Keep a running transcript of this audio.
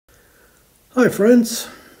Hi friends.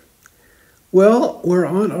 Well, we're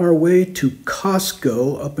on our way to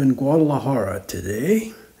Costco up in Guadalajara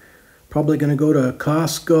today. Probably going to go to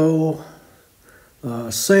Costco,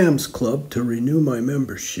 Sam's Club to renew my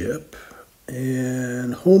membership,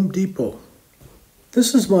 and Home Depot.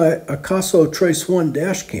 This is my Acaso Trace 1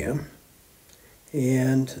 dash cam,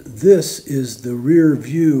 and this is the rear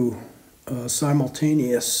view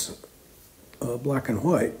simultaneous black and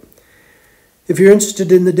white. If you're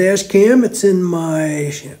interested in the dash cam, it's in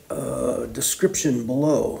my description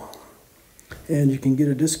below. And you can get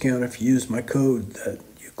a discount if you use my code that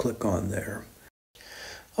you click on there.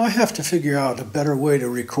 I have to figure out a better way to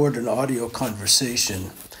record an audio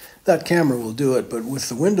conversation. That camera will do it, but with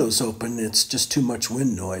the windows open, it's just too much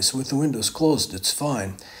wind noise. With the windows closed, it's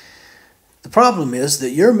fine. The problem is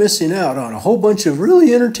that you're missing out on a whole bunch of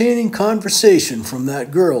really entertaining conversation from that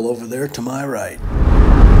girl over there to my right.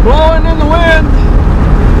 Blowing in the wind.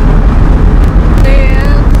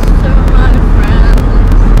 Dance to my friends,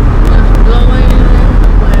 just blowing in the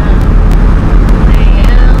wind.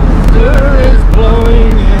 The answer is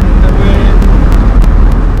blowing in the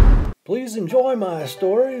wind. Please enjoy my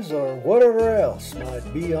stories or whatever else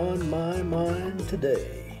might be on my mind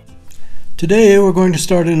today. Today we're going to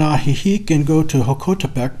start in Ajijic and go to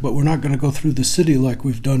Jocotepec, but we're not going to go through the city like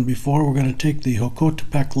we've done before. We're going to take the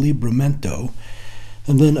Jocotepec Libramento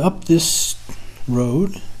and then up this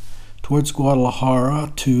road towards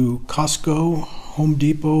Guadalajara to Costco, Home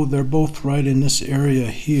Depot. They're both right in this area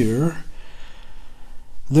here.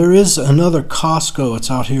 There is another Costco. It's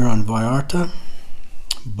out here on Vallarta,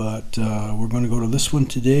 but we're going to go to this one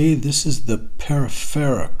today. This is the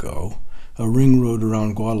Periferico, a ring road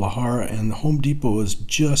around Guadalajara, and the Home Depot is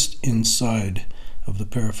just inside of the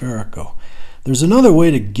Periferico. There's another way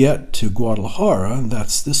to get to Guadalajara, and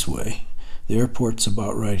that's this way. The airport's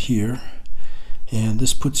about right here, and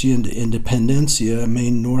this puts you into Independencia,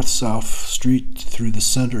 main north-south street through the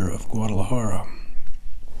center of Guadalajara.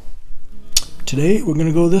 Today we're going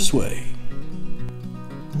to go this way.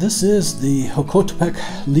 This is the Jocotepec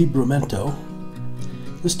Libramento.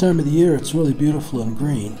 This time of the year it's really beautiful and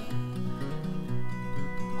green.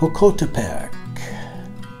 Jocotepec.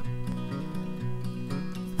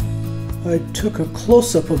 I took a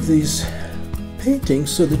close-up of these paintings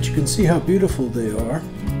so that you can see how beautiful they are.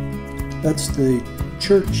 That's the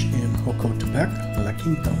church in Jocotepec, La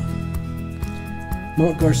Quinta.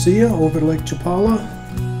 Mount Garcia over Lake Chapala,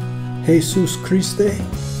 Jesus Christe,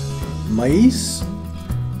 Maíz,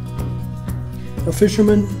 a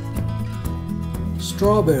fisherman,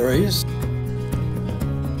 strawberries,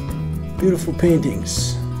 beautiful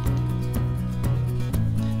paintings.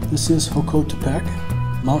 This is Jocotepec,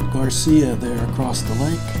 Mount Garcia there across the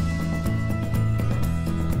lake.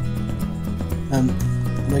 And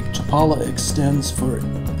Lake Chapala extends for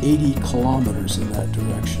 80 kilometers in that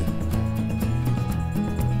direction.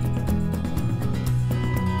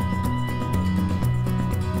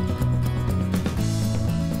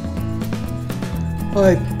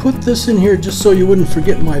 I put this in here just so you wouldn't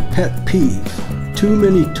forget my pet peeve. Too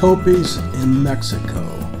many topes in Mexico.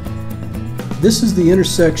 This is the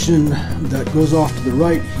intersection that goes off to the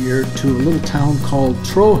right here to a little town called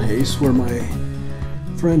Trojes, where my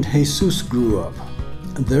friend Jesus grew up.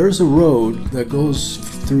 There's a road that goes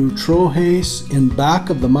through Trojes in back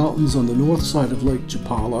of the mountains on the north side of Lake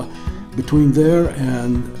Chapala, between there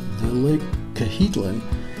and the Lake Cahitlan,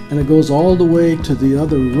 and it goes all the way to the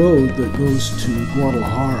other road that goes to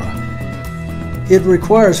Guadalajara. It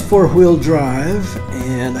requires four-wheel drive,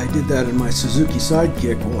 and I did that in my Suzuki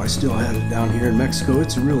Sidekick while I still had it down here in Mexico.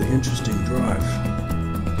 It's a really interesting drive.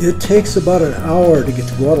 It takes about an hour to get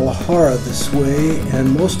to Guadalajara this way,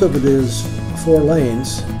 and most of it is 4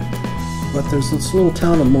 lanes. But there's this little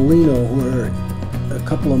town of Molino where a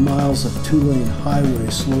couple of miles of 2-lane highway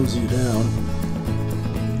slows you down.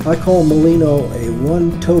 I call Molino a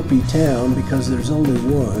one-topy town because there's only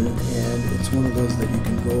one, and it's one of those that you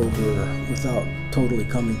can go over without totally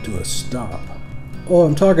coming to a stop. Oh,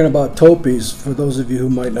 I'm talking about topes. For those of you who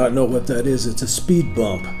might not know what that is, it's a speed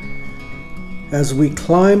bump. As we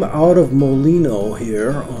climb out of Molino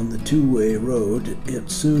here on the 2-way road, it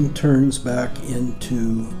soon turns back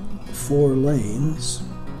into 4 lanes.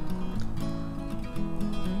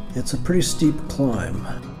 It's a pretty steep climb.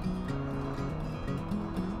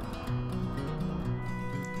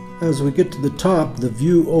 As we get to the top, the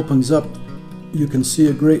view opens up. You can see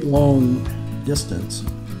a great long distance.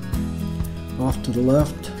 Off to the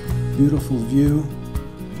left, beautiful view.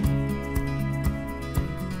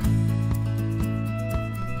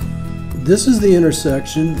 This is the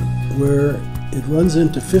intersection where it runs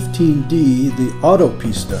into 15D, the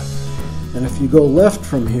autopista. And if you go left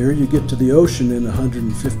from here, you get to the ocean in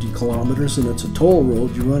 150 kilometers, and it's a toll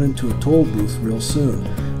road. You run into a toll booth real soon.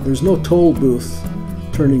 There's no toll booth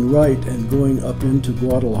turning right and going up into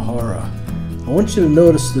Guadalajara. I want you to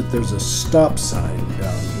notice that there's a stop sign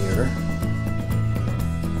down here.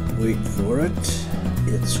 Wait for it.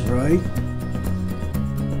 It's right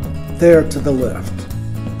there to the left.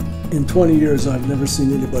 In 20 years, I've never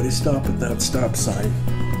seen anybody stop at that stop sign.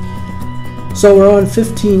 So we're on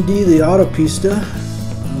 15D, the autopista,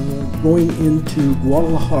 going into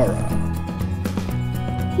Guadalajara.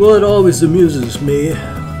 Well, it always amuses me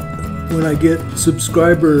when I get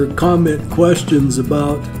subscriber comment questions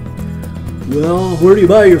about, well, where do you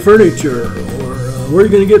buy your furniture? Or where are you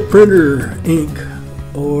going to get printer ink?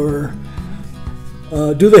 Or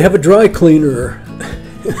do they have a dry cleaner?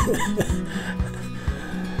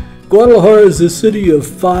 Guadalajara is a city of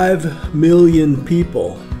 5 million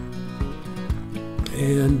people.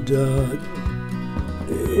 And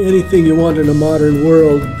anything you want in a modern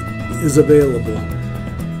world is available.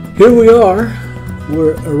 Here we are.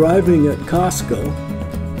 We're arriving at Costco.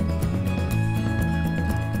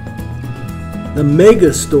 The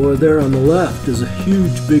mega store there on the left is a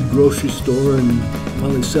huge, big grocery store, and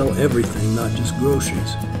well, they sell everything, not just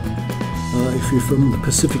groceries. If you're from the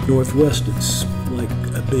Pacific Northwest, it's like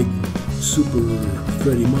a big super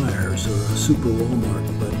Freddie Myers or a super Walmart.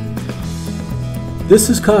 But this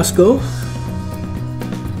is Costco.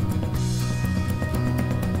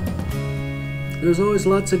 There's always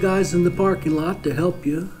lots of guys in the parking lot to help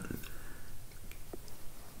you.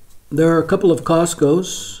 There are a couple of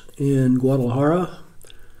Costco's in Guadalajara.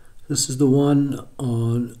 This is the one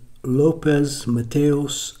on Lopez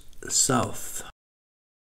Mateos South.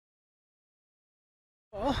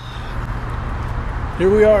 Well, here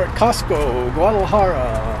we are at Costco,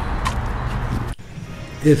 Guadalajara.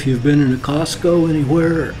 If you've been in a Costco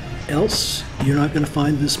anywhere else, you're not going to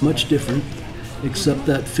find this much different, except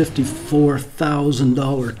that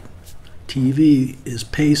 $54,000 TV is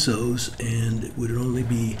pesos, and it would only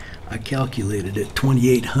be, I calculated it,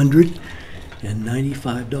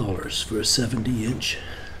 $2,895 for a 70-inch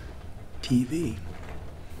TV.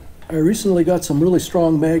 I recently got some really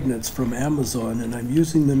strong magnets from Amazon, and I'm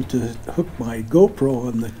using them to hook my GoPro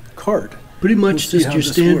on the cart. Pretty much just your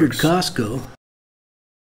standard Costco.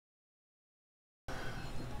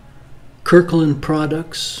 Kirkland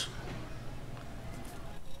products.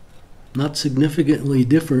 Not significantly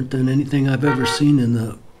different than anything I've ever seen in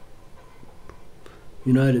the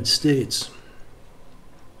United States.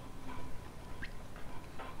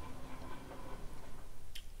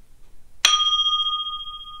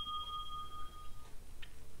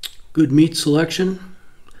 Good meat selection.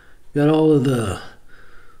 Got all of the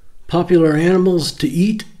popular animals to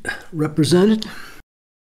eat represented.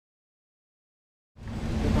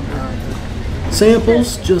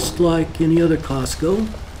 Samples, just like any other Costco.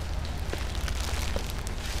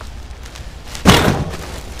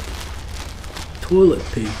 Toilet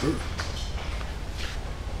paper.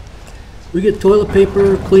 We get toilet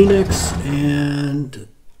paper, Kleenex, and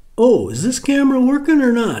oh, is this camera working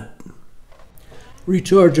or not?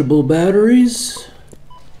 Rechargeable batteries,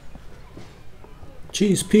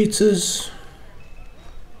 cheese pizzas,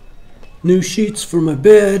 new sheets for my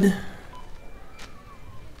bed,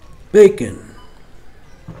 bacon,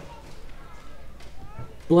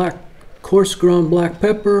 coarse ground black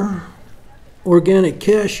pepper, organic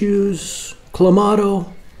cashews,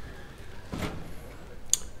 Clamato,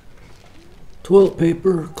 toilet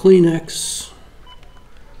paper, Kleenex,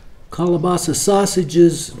 calabasa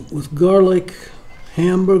sausages with garlic,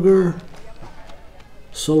 hamburger,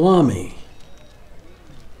 salami.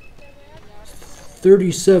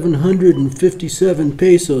 3,757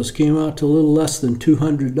 pesos, came out to a little less than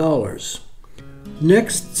 $200.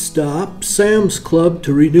 Next stop, Sam's Club,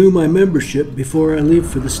 to renew my membership before I leave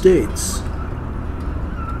for the States.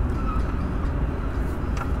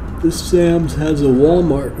 This Sam's has a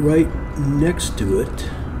Walmart right next to it.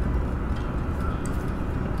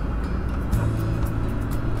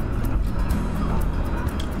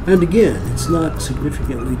 And again, it's not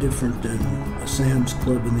significantly different than a Sam's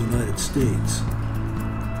Club in the United States.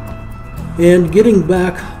 And getting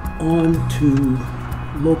back onto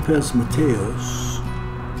Lopez Mateos,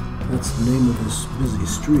 that's the name of this busy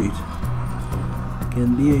street,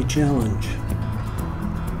 can be a challenge.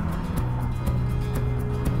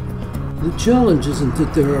 The challenge isn't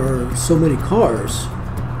that there are so many cars.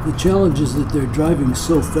 The challenge is that they're driving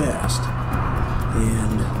so fast.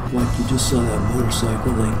 And like you just saw that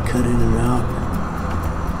motorcycle, they cut in and out.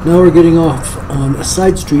 Now we're getting off on a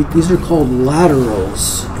side street. These are called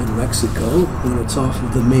laterals in Mexico when it's off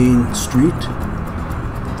of the main street.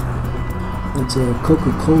 It's a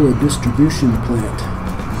Coca-Cola distribution plant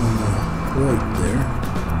on the right there.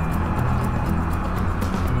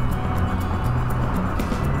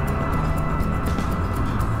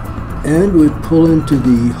 And we pull into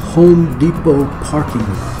the Home Depot parking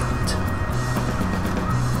lot.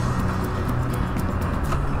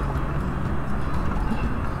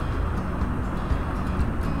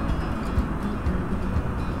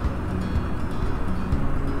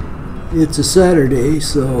 It's a Saturday,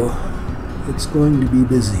 so it's going to be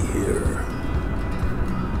busy here.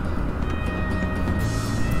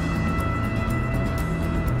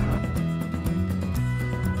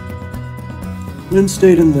 Lynn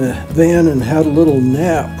stayed in the van and had a little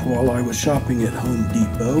nap while I was shopping at Home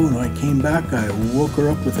Depot. When I came back, I woke her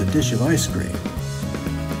up with a dish of ice cream.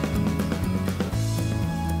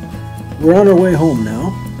 We're on our way home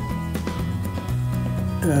now.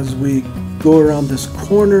 As we go around this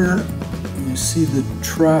corner, you see the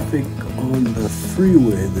traffic on the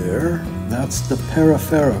freeway there. That's the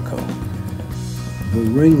Periferico, the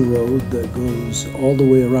ring road that goes all the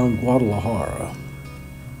way around Guadalajara.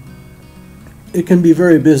 It can be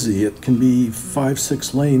very busy. It can be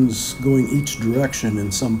 5-6 lanes going each direction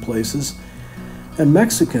in some places. And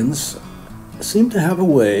Mexicans seem to have a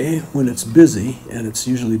way when it's busy, and it's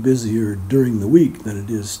usually busier during the week than it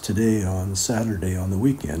is today on Saturday on the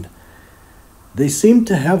weekend. They seem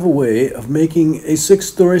to have a way of making a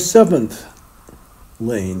 6th or a 7th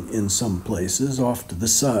lane in some places off to the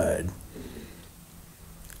side.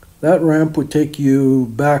 That ramp would take you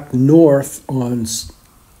back north on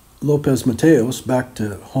Lopez Mateos, back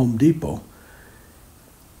to Home Depot.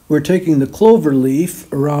 We're taking the Cloverleaf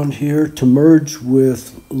around here to merge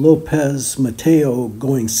with Lopez Mateo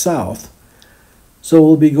going south. So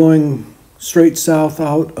we'll be going straight south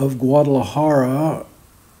out of Guadalajara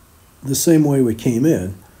the same way we came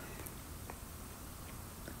in.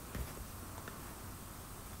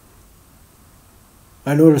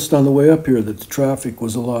 I noticed on the way up here that the traffic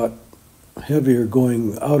was a lot heavier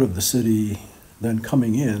going out of the city than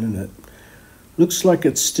coming in, and it looks like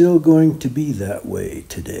it's still going to be that way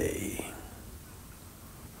today.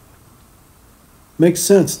 Makes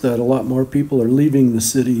sense that a lot more people are leaving the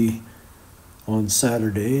city on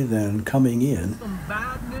Saturday than coming in. Some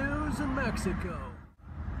bad news in Mexico.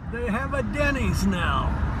 They have a Denny's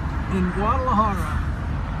now in Guadalajara.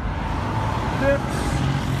 Dips,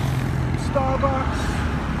 Starbucks.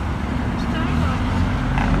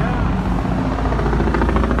 Yeah.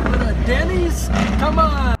 But a Denny's? Come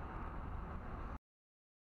on!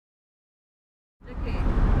 Okay.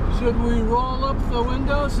 Should we roll up the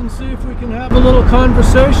windows and see if we can have a little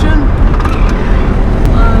conversation?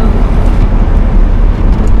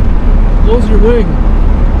 Close your wing.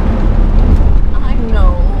 I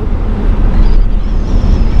know.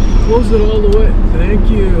 Close it all the way. Thank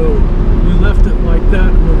you. We left it like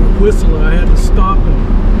that with a whistle. I had to stop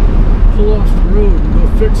and pull off the road and go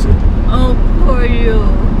fix it. Oh, poor you.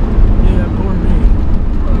 Yeah, poor me.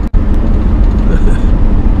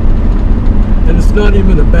 And it's not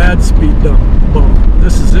even a bad speed bump.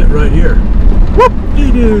 This is it right here.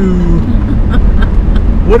 Whoop-de-doo.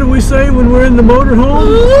 What do we say when we're in the motorhome?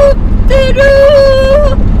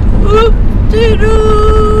 Whoop-de-doo.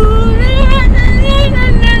 Whoop-de-doo.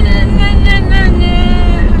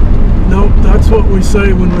 Nope, that's what we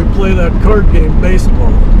say when we play that card game,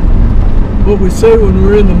 baseball. What we say when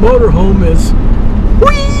we're in the motorhome is,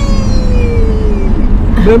 whee!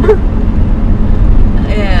 Remember?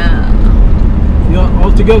 Yeah. Yeah,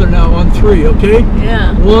 all together now on 3, okay?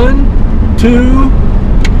 Yeah. 1, 2,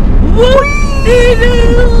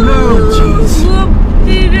 Whoop-de-doo. no, jeez.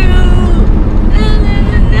 Whoop-de-doo.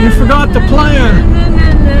 You forgot the plan.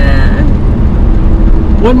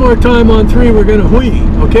 One more time on 3, we're gonna whee,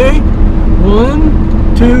 okay?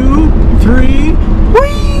 1, 2, 3,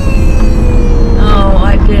 whee! Oh,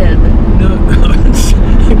 I did. No,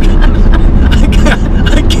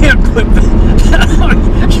 I can't put that on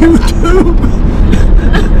YouTube.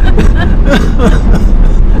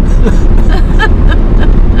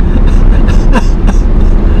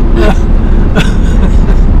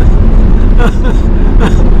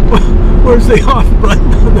 Where's the off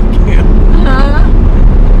button on the camera?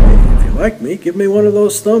 If you like me, give me one of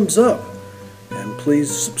those thumbs up. And please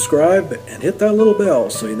subscribe and hit that little bell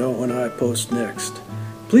so you know when I post next.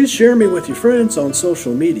 Please share me with your friends on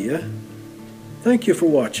social media. Thank you for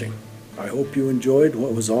watching. I hope you enjoyed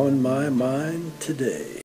what was on my mind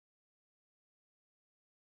today.